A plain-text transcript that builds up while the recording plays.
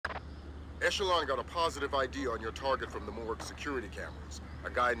Echelon got a positive ID on your target from the morgue security cameras. A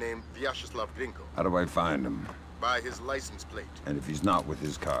guy named Vyacheslav Grinko. How do I find him? By his license plate. And if he's not with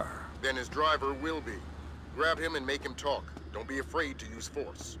his car? Then his driver will be. Grab him and make him talk. Don't be afraid to use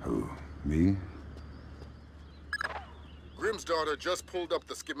force. Who? Me? Grimm's daughter just pulled up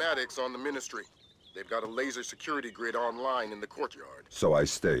the schematics on the Ministry. They've got a laser security grid online in the courtyard. So I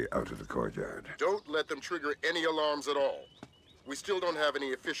stay out of the courtyard. Don't let them trigger any alarms at all. We still don't have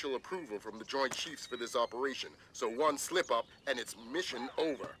any official approval from the Joint Chiefs for this operation, so one slip-up and it's mission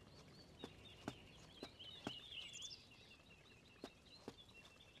over.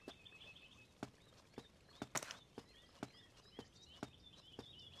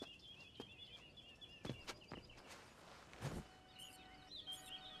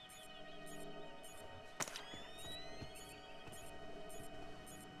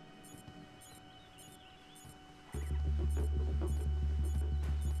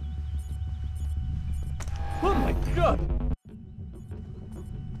 Oh my God!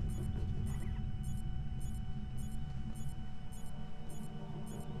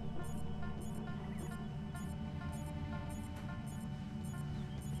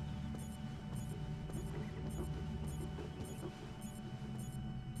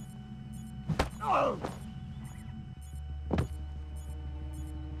 Oh!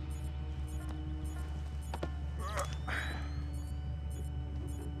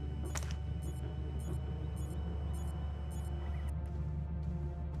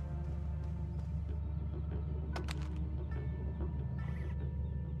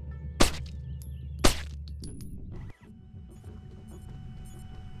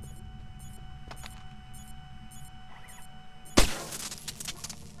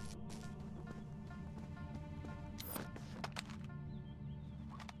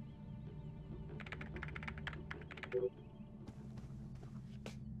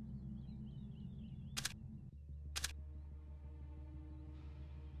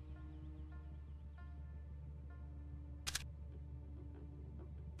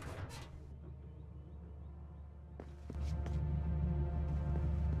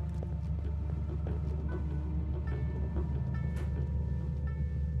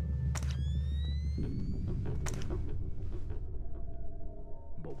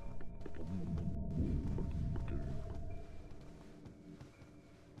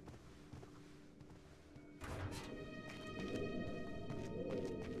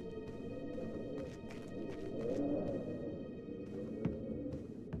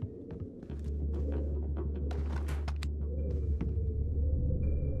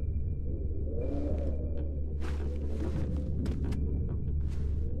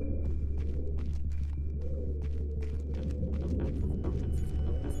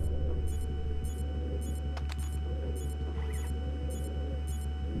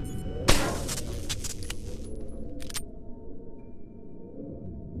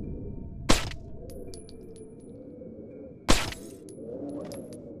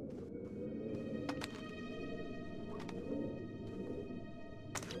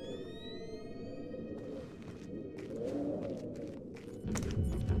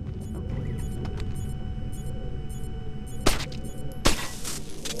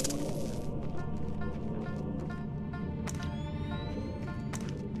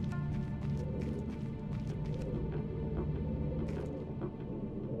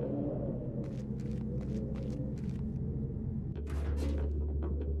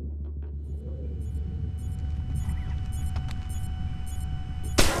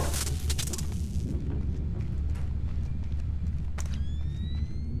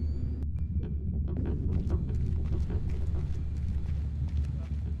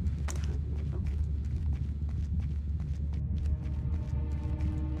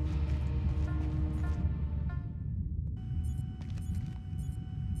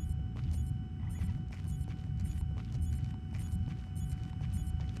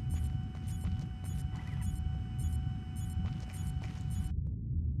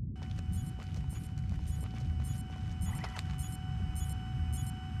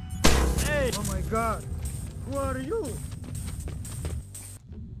 Oh my God! Who are you?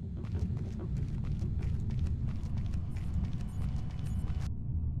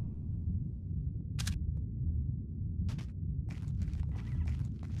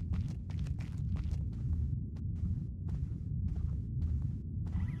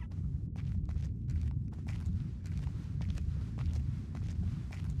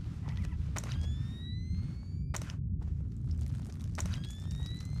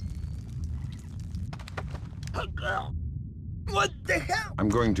 What the hell? I'm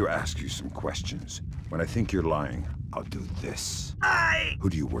going to ask you some questions. When I think you're lying, I'll do this. I... Who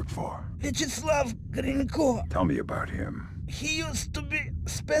do you work for? Vyacheslav Grinko. Tell me about him. He used to be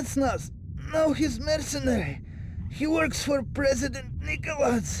Spetsnaz. Now he's mercenary. He works for President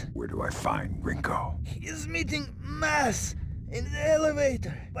Nicholas. Where do I find Grinko? He's meeting Mass in the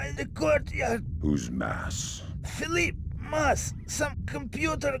elevator by the courtyard. Who's Mass? Philippe Mass, some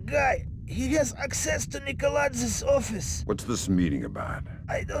computer guy. He has access to Nikolaz's office. What's this meeting about?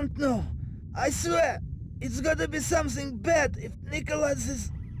 I don't know. I swear, it's gotta be something bad if Nicholas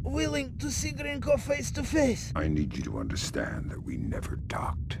is willing to see Grinko face to face. I need you to understand that we never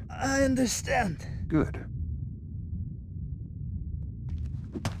talked. I understand. Good.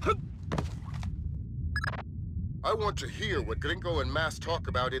 I want to hear what Gringo and Mass talk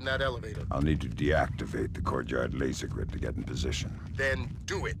about in that elevator. I'll need to deactivate the courtyard laser grid to get in position. Then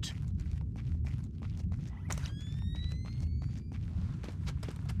do it.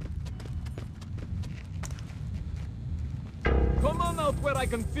 Come on out where I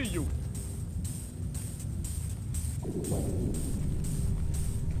can see you.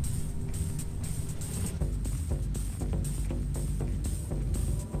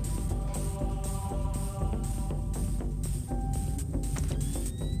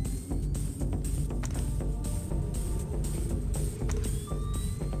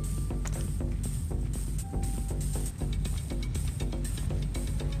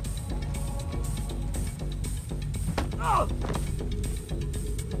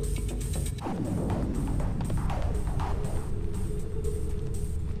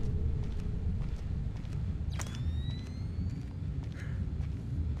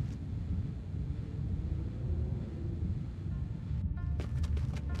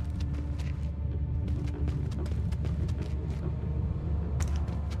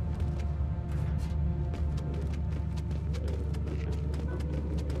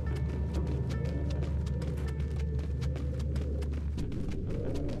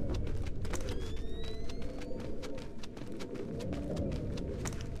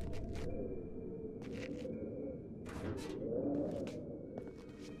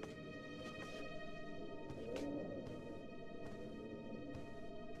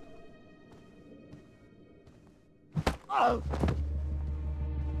 Oh!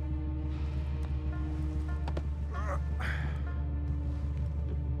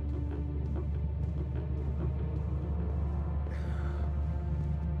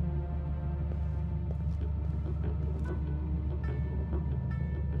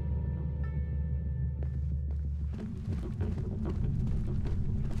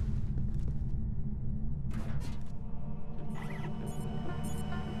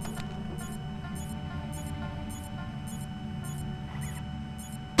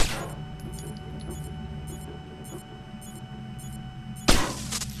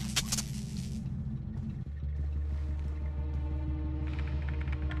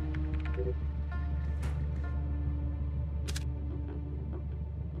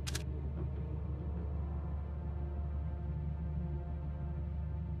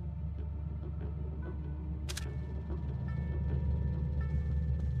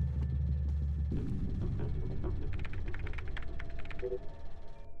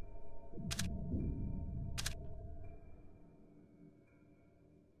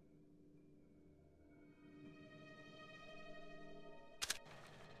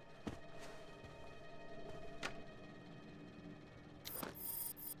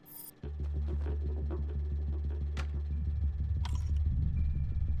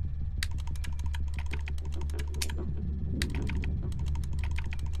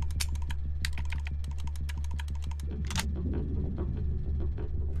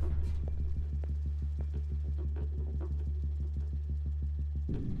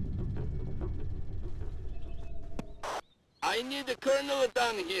 I need a colonel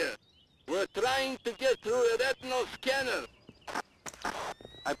down here. We're trying to get through a retinal scanner.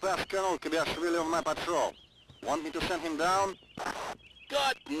 I passed Colonel Kvyashvili on my patrol. Want me to send him down?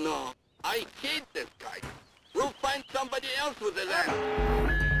 God, no. I hate this guy. We'll find somebody else with the land.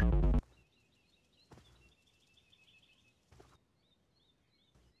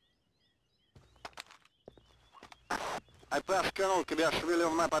 I passed Colonel Kvyashvili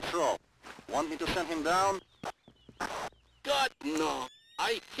on my patrol. Want me to send him down? God, no.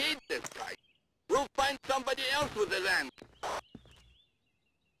 I hate this guy. We'll find somebody else with the land.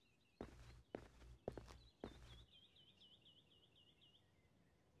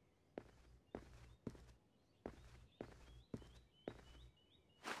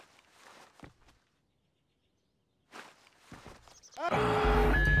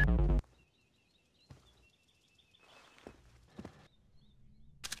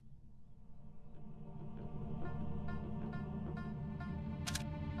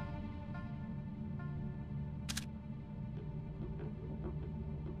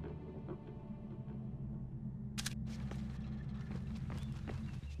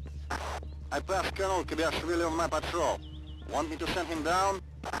 I passed Colonel Kibashvili on my patrol. Want me to send him down?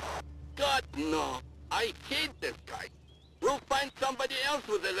 God, no. I hate this guy. We'll find somebody else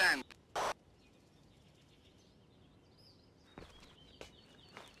with the land.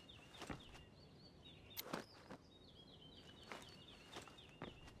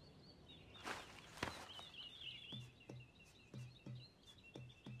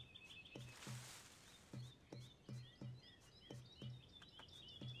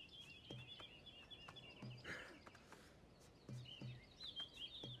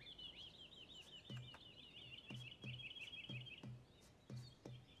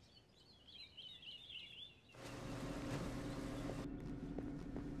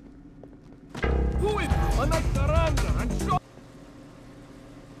 Do it! Anaktaranda and shot!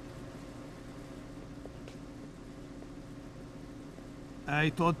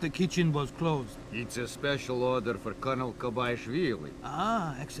 I thought the kitchen was closed. It's a special order for Colonel Kobaishvili.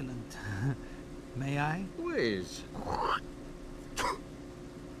 Ah, excellent. May I? Please.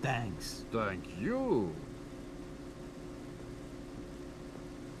 Thanks. Thank you.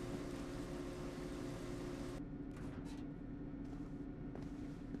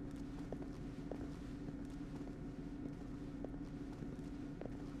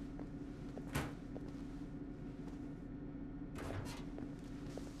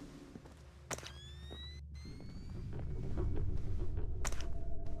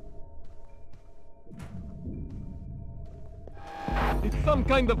 It's some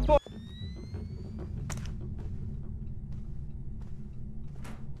kind of fo-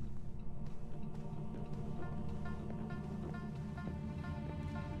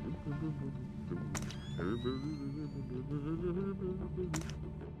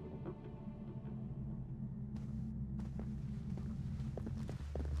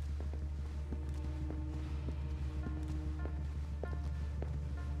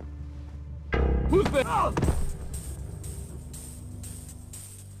 Who's there? Ah!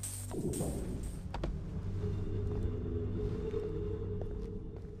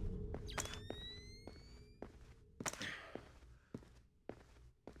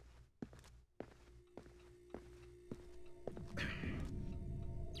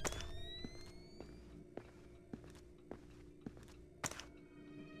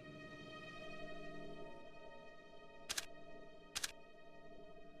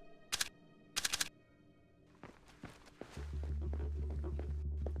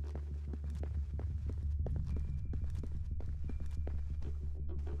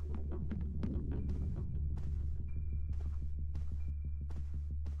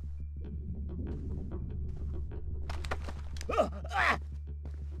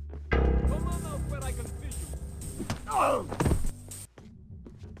 Come on out where I can see you. Oh!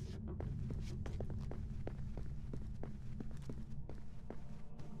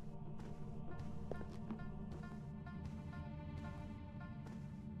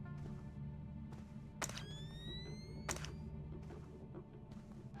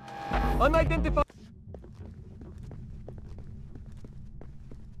 Unidentified.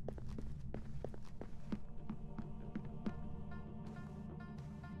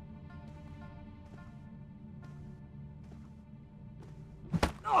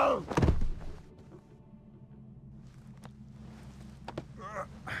 Oh!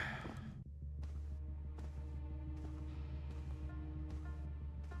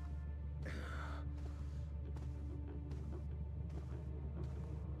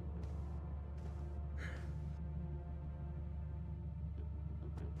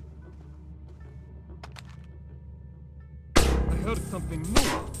 I heard something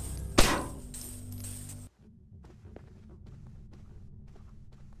move.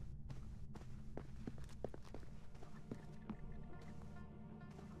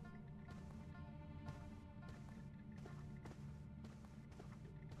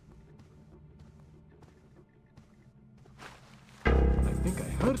 I think I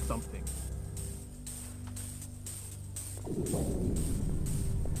heard something.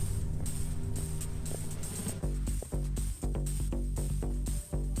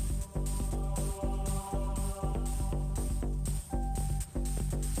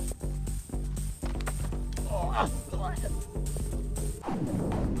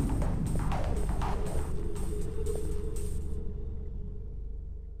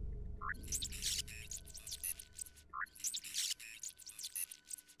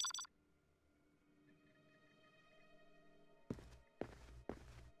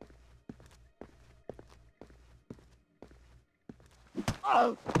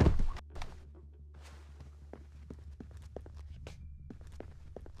 Oh!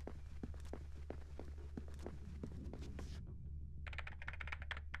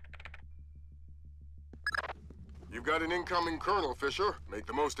 got an incoming Colonel, Fisher. Make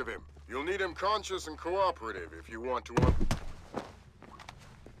the most of him. You'll need him conscious and cooperative if you want to...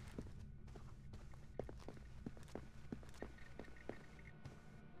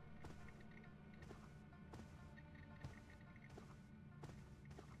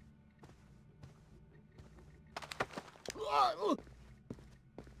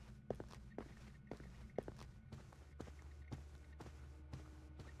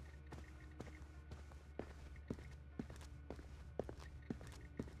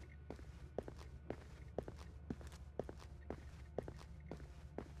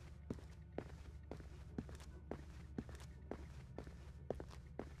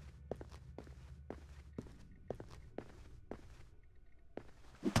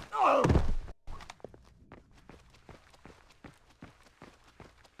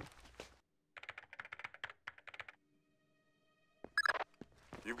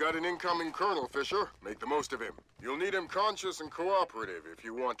 You've got an incoming Colonel, Fisher. Make the most of him. You'll need him conscious and cooperative if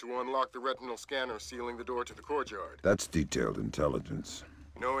you want to unlock the retinal scanner sealing the door to the courtyard. That's detailed intelligence.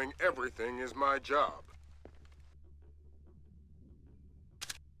 Knowing everything is my job.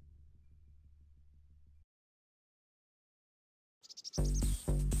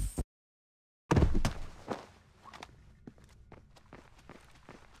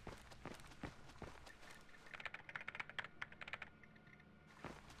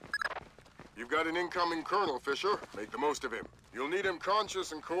 You've got an incoming Colonel, Fisher. Make the most of him. You'll need him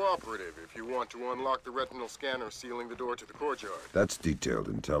conscious and cooperative if you want to unlock the retinal scanner sealing the door to the courtyard. That's detailed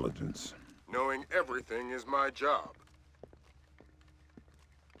intelligence. Knowing everything is my job.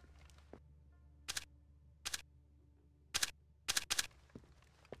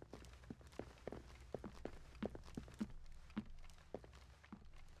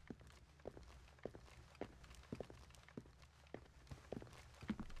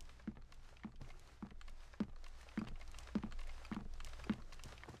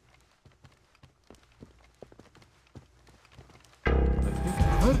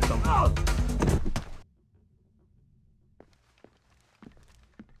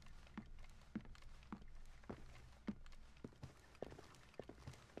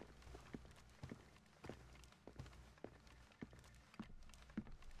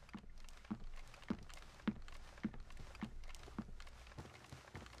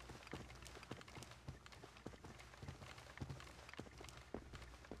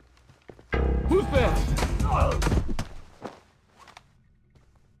 Who's there?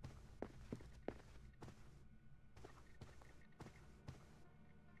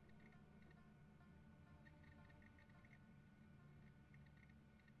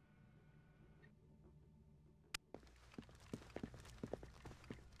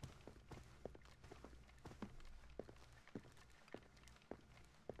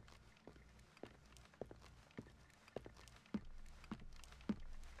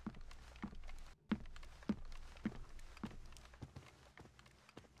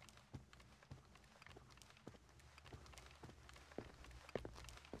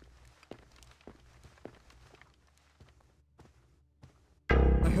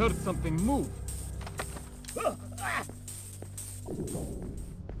 I heard something move.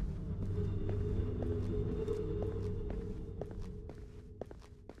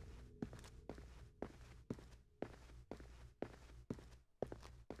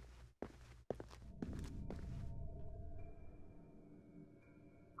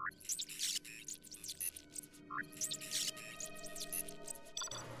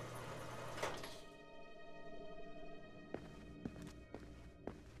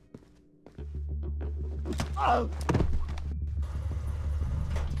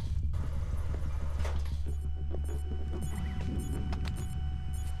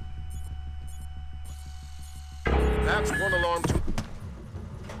 That's one alarm too.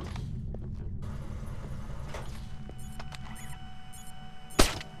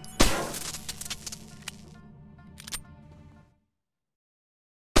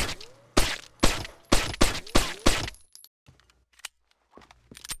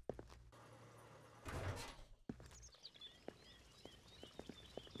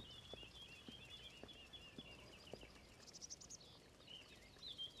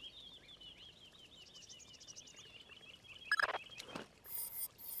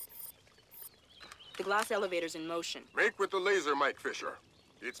 The glass elevator's in motion. Make with the laser, Mike Fisher.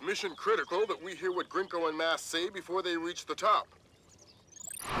 It's mission critical that we hear what Grinko and Mass say before they reach the top.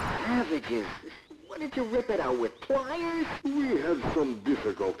 Savages! What did you rip it out with, pliers? We had some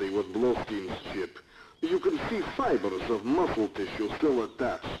difficulty with Blostein's ship. You can see fibers of muscle tissue still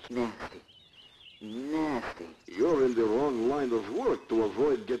attached. Nasty. Nasty. You're in the wrong line of work to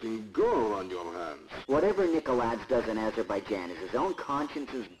avoid getting gore on your hands. Whatever Nikolads does in Azerbaijan is his own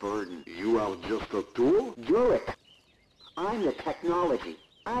conscience's burden. You are just a tool? You're it. I'm the technology.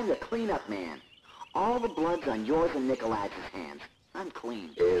 I'm the cleanup man. All the blood's on yours and Nikolads' hands. I'm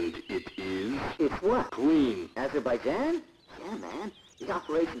clean. And it is? It's what? Clean. Azerbaijan? Yeah, man. The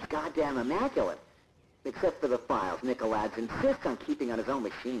operation's goddamn immaculate. Except for the files. Nikolads insists on keeping on his own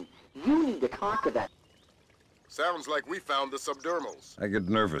machine. You need to talk to that. Sounds like we found the subdermals. I get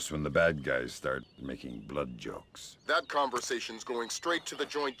nervous when the bad guys start making blood jokes. That conversation's going straight to the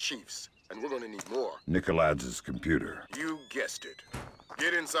Joint Chiefs, and we're gonna need more. Nikolads' computer. You guessed it.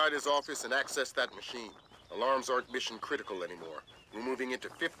 Get inside his office and access that machine. Alarms aren't mission critical anymore. We're moving into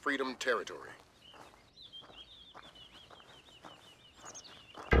Fifth Freedom territory.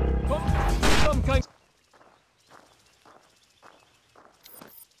 Some kind.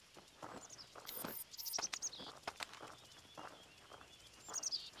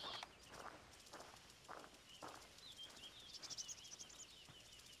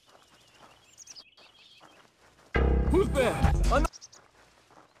 Who's there?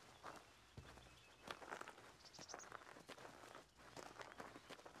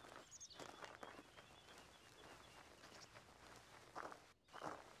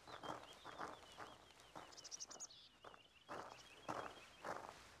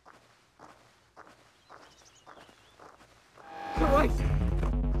 Christ!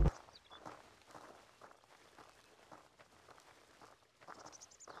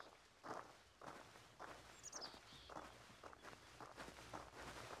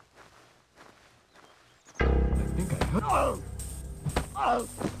 I think I heard. Oh! Oh!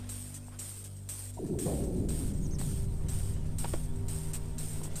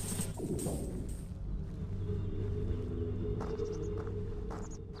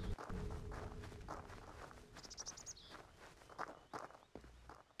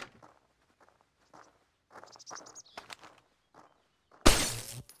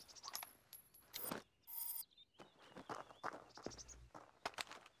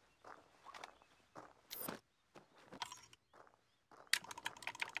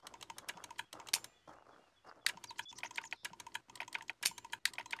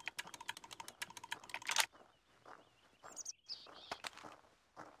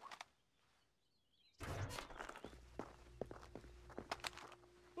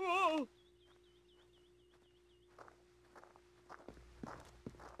 Oh!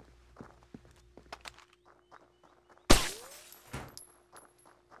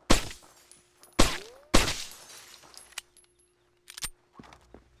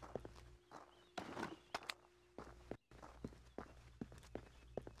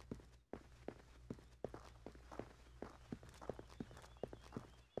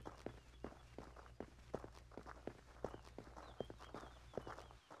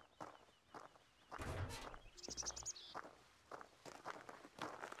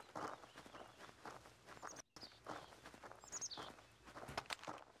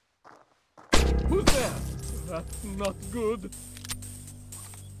 Who's there? That's not good.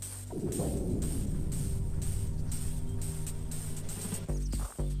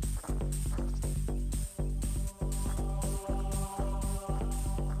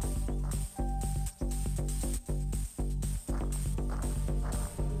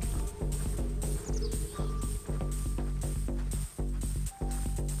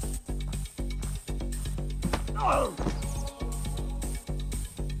 Oh!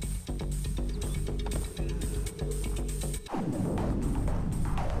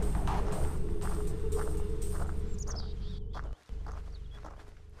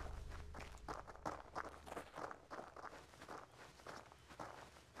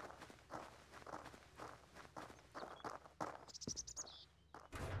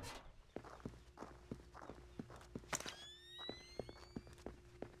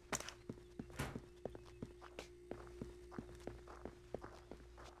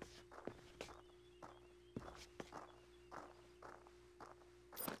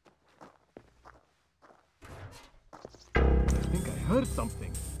 I think I heard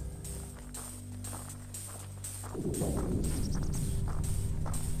something.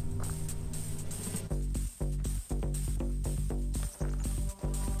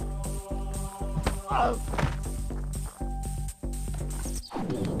 Oh!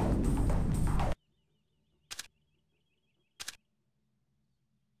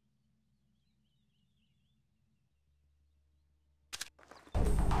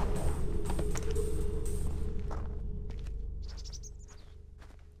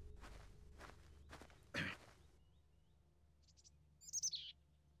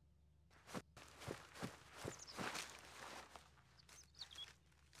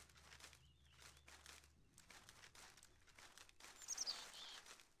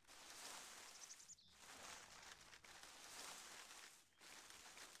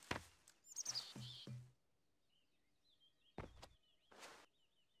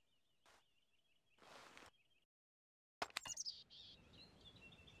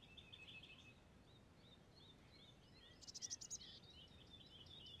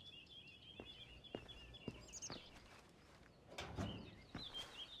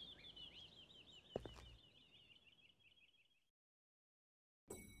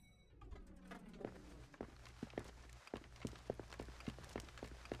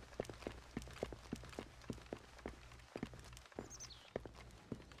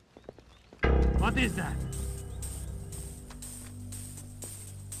 What is that?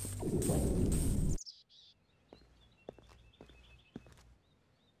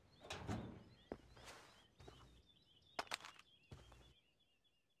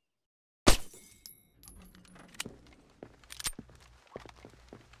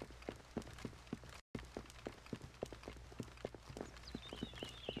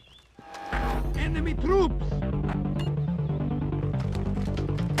 Enemy troops!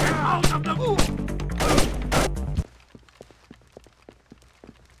 Get out of the move!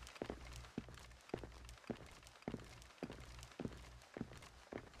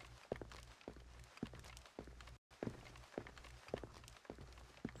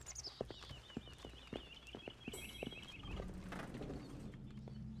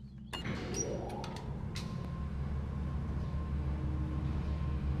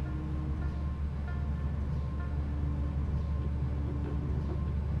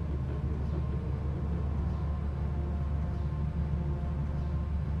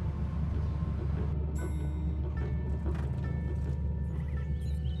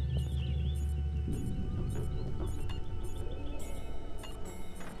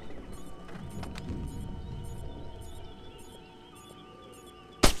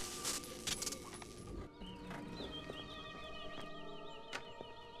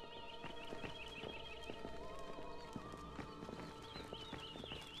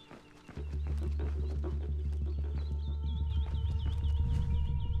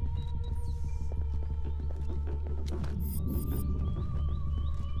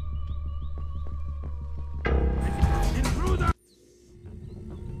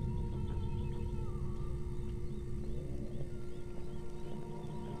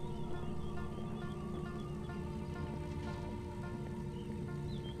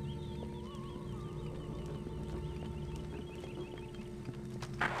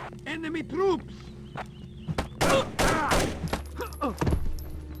 Enemy troops!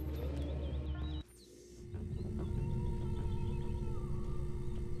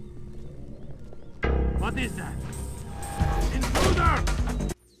 What is that? Intruder!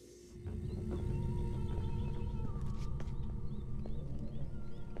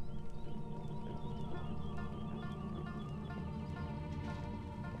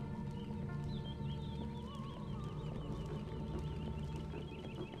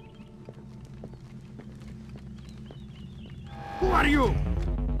 Who are you?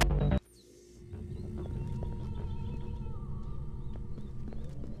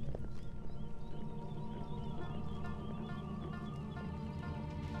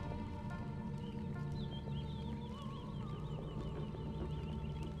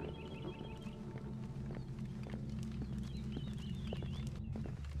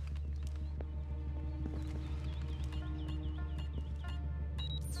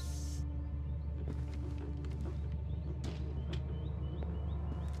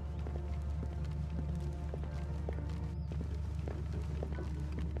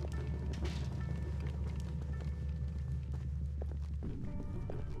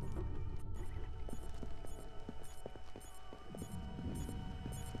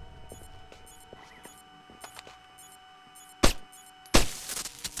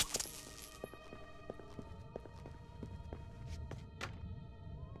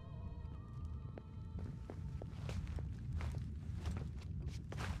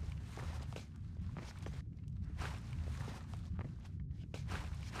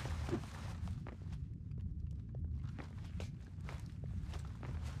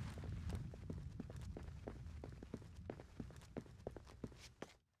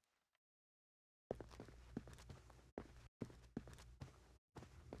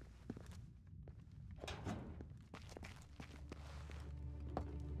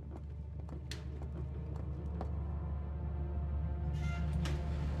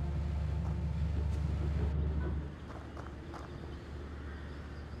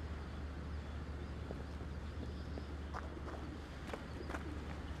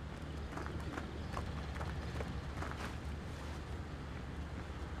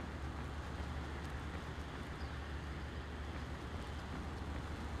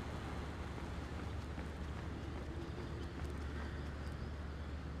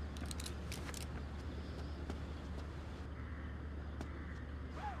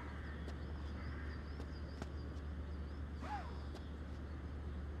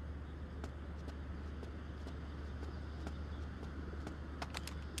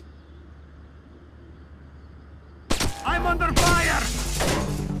 I'm under fire!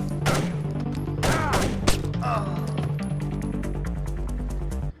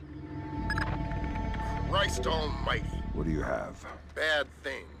 Christ almighty. What do you have? Bad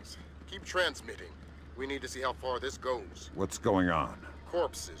things. Keep transmitting. We need to see how far this goes. What's going on?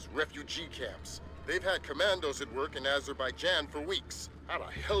 Corpses, refugee camps. They've had commandos at work in Azerbaijan for weeks. How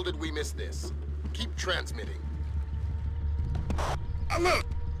the hell did we miss this? Keep transmitting. Alert!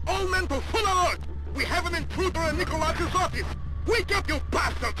 All men to full alert! We have an intruder in Nikolaj's office! Wake up, you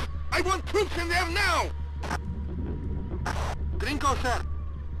bastards! I want troops in there now! Grinko, sir.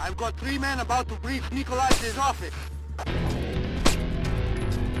 I've got 3 men about to breach Nikolaj's office.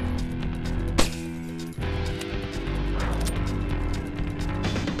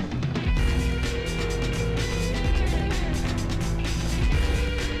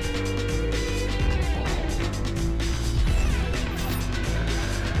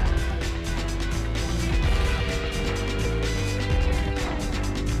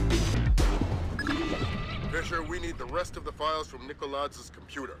 We need the rest of the files from Nikolaj's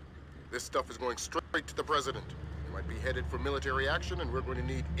computer. This stuff is going straight to the president. He might be headed for military action, and we're going to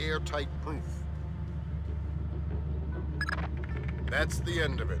need airtight proof. That's the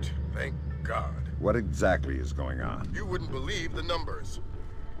end of it. Thank God. What exactly is going on? You wouldn't believe the numbers.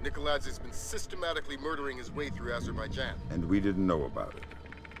 Nikolaj has been systematically murdering his way through Azerbaijan. And we didn't know about it.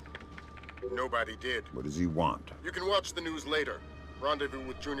 Nobody did. What does he want? You can watch the news later. Rendezvous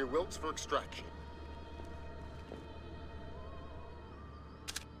with Junior Wilkes for extraction.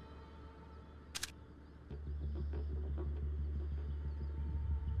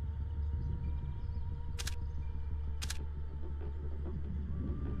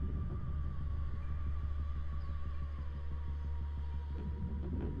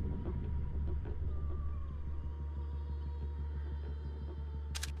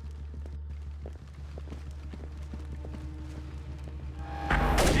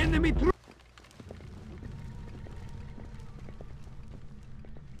 Enemy troop!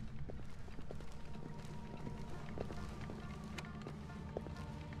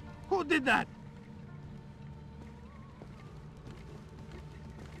 Who did that?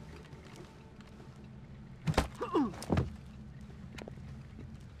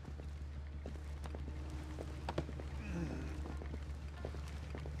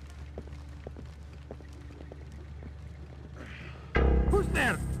 Who's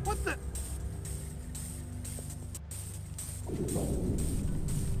there? What the?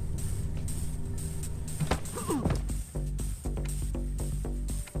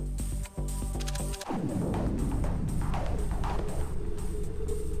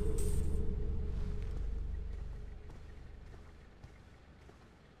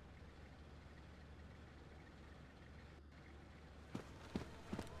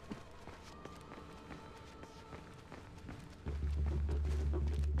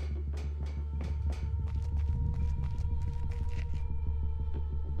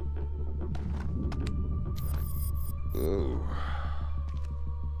 Oh.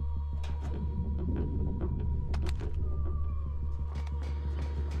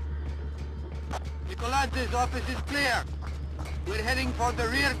 Nikolaj's office is clear. We're heading for the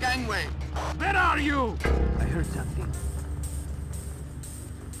rear gangway. Where are you? I heard something.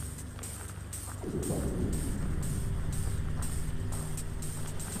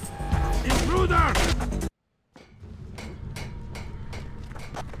 Intruder!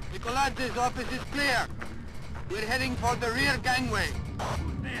 Nikolaj's office is clear. We're heading for the rear gangway.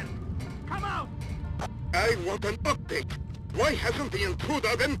 There! Come out! I want an update. Why hasn't the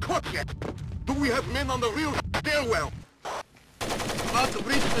intruder been caught yet? Do we have men on the rear stairwell? About to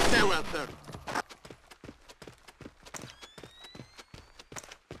breach the stairwell, sir.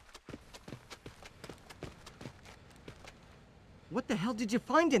 What the hell did you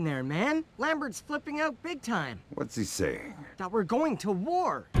find in there, man? Lambert's flipping out big time. What's he saying? That we're going to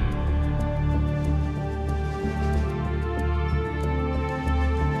war.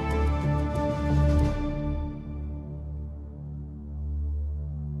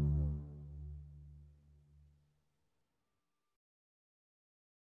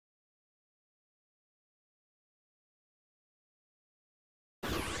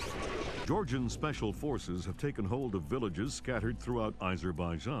 Georgian special forces have taken hold of villages scattered throughout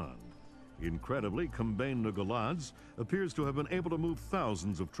Azerbaijan. Incredibly, Kambane Nikolaj appears to have been able to move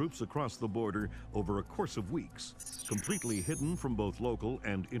thousands of troops across the border over a course of weeks, completely hidden from both local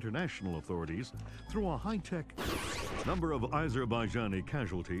and international authorities through a high-tech. Number of Azerbaijani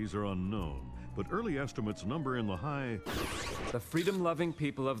casualties are unknown, but early estimates number in the high. The freedom-loving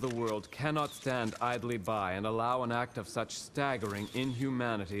people of the world cannot stand idly by and allow an act of such staggering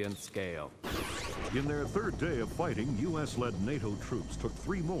inhumanity and scale. In their third day of fighting, U.S.-led NATO troops took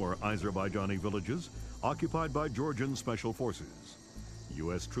 3 more Azerbaijani villages occupied by Georgian special forces.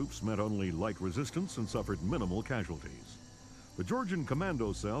 U.S. troops met only light resistance and suffered minimal casualties. The Georgian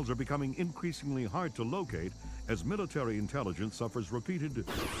commando cells are becoming increasingly hard to locate as military intelligence suffers repeated.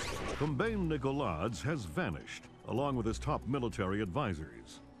 Combane Nicoladze has vanished, along with his top military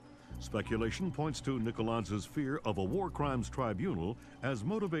advisors. Speculation points to Nicoladze's fear of a war crimes tribunal as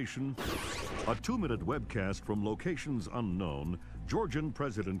motivation. A 2-minute webcast from locations unknown, Georgian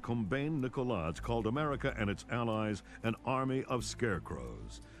President Combane Nicoladze called America and its allies an army of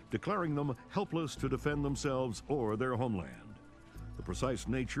scarecrows, declaring them helpless to defend themselves or their homeland. The precise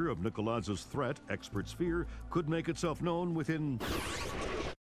nature of Nicoladze's threat, experts fear, could make itself known within